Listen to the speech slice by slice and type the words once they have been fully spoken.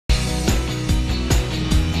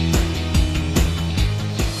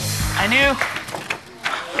knew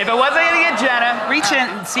if it wasn't gonna get Jenna, reach in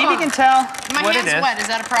and see if you can tell what it is. My hand's wet. Is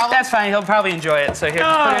that a problem? That's fine. He'll probably enjoy it. So here,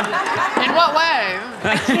 just put it in. In what way?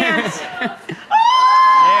 I can't.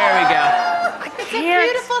 There we go. It's a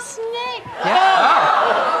beautiful snake. Yeah.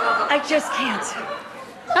 Oh. I just can't.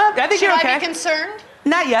 Oh, I think Should you're okay. I be concerned?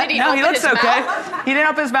 Not yet. Did he No, he open looks his okay. mouth? He didn't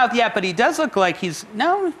open his mouth yet, but he does look like he's he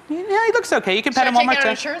looks okay. You can pet him one more Should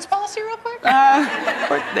I time. take out an insurance policy real quick?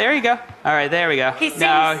 There you go. All right, there we go.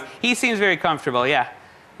 He seems very comfortable. Yeah.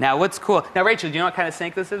 Now, what's cool? Now, Rachel, do you know what kind of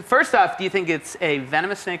snake this is? First off, do you think it's a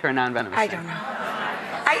venomous snake or a non-venomous snake? I don't know.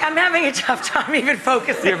 I'm having a tough time even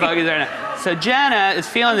focusing. You're focused right now. So Jenna is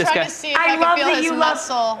feeling this guy. To see if I love that you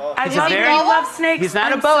muscle. I love that you love snakes. He's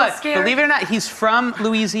not I'm a boa. So scared. Believe it or not, he's from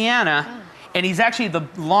Louisiana. And he's actually the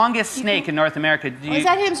longest snake in North America. Is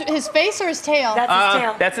that his face or his tail? That's his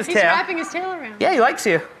tail. That's his He's tail. wrapping his tail around. Yeah, he likes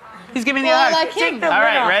you. He's giving you a Well, hug. I like him. Take the All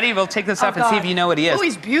right, lid off. ready? We'll take this off and see if you know what he is. Oh,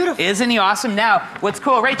 he's beautiful. Isn't he awesome? Now, what's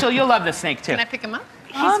cool, Rachel, you'll love this snake too. Can I pick him up?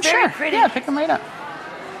 He's very pretty. Yeah, pick him right up.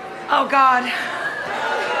 Oh, God.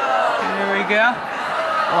 There we go.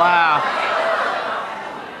 Wow.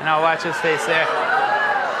 And I'll watch his face there.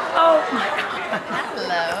 Oh, my God.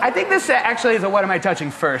 Hello. I think this actually is a what am I touching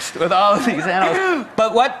first with all of these animals.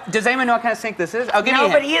 But what, does anyone know what kind of snake this is? I'll give you a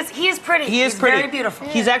hint. But he is pretty. He's pretty. Very beautiful.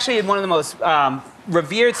 He's actually one of the most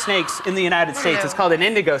revered snakes in the United States. It's called an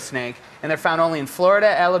indigo snake, and they're found only in Florida,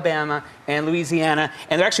 Alabama, and Louisiana.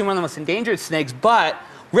 And they're actually one of the most endangered snakes, but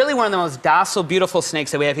really one of the most docile, beautiful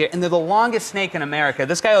snakes that we have here. And they're the longest snake in America.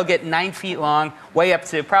 This guy will get 9 feet long, weigh up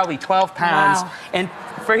to probably 12 pounds. Wow. And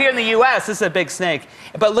for here in the U.S., this is a big snake.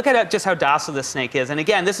 But look at just how docile this snake is. And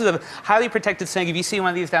again, this is a highly protected snake. If you see one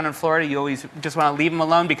of these down in Florida, you always just want to leave him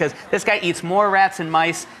alone because this guy eats more rats and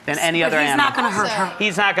mice than any other animal. He's not going to hurt her.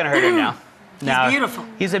 He's not going to hurt her now. No, He's beautiful.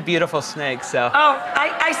 He's a beautiful snake, so. Oh,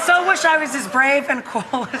 I so wish I was as brave and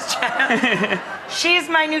cool as Jenna. She's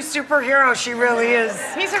my new superhero. She really is.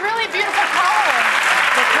 He's a really beautiful color.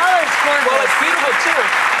 The color's gorgeous. Well, it's beautiful, too.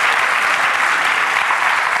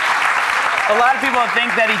 A lot of people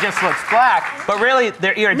think that he just looks black, but really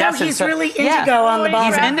they're iridescent. No, he's really indigo on the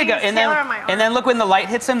bottom. He's indigo, and then look when the light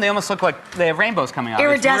hits him, they almost look like they have rainbows coming out.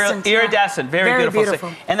 Iridescent. Iridescent, very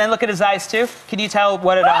beautiful. And then look at his eyes too. Can you tell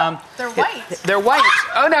what it? They're white. They're white.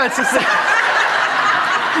 Oh no, it's just.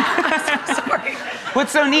 Sorry.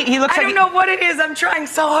 What's so neat? He looks like. I don't know what it is. I'm trying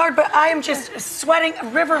so hard, but I am just sweating. A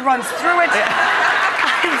river runs through it.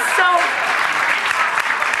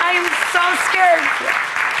 I am so scared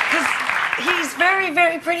because he's very,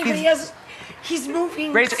 very pretty, but he's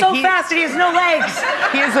moving so fast and he has no legs.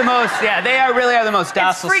 He is the most, they really are the most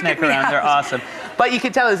docile snake freaking me around. out. They're awesome. But you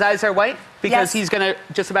can tell his eyes are white because he's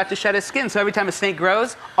just about to shed his skin. So every time a snake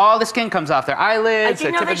grows, all the skin comes off. Their eyelids,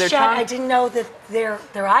 the tip of their tongue. I didn't know that their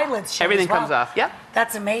eyelids shed. Everything as well. comes off. Yep.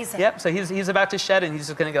 That's amazing. Yep. So he's about to shed, and he's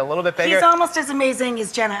just going to get a little bit bigger. He's almost as amazing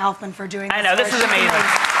as Jenna Elfman for doing this. I know, this is amazing.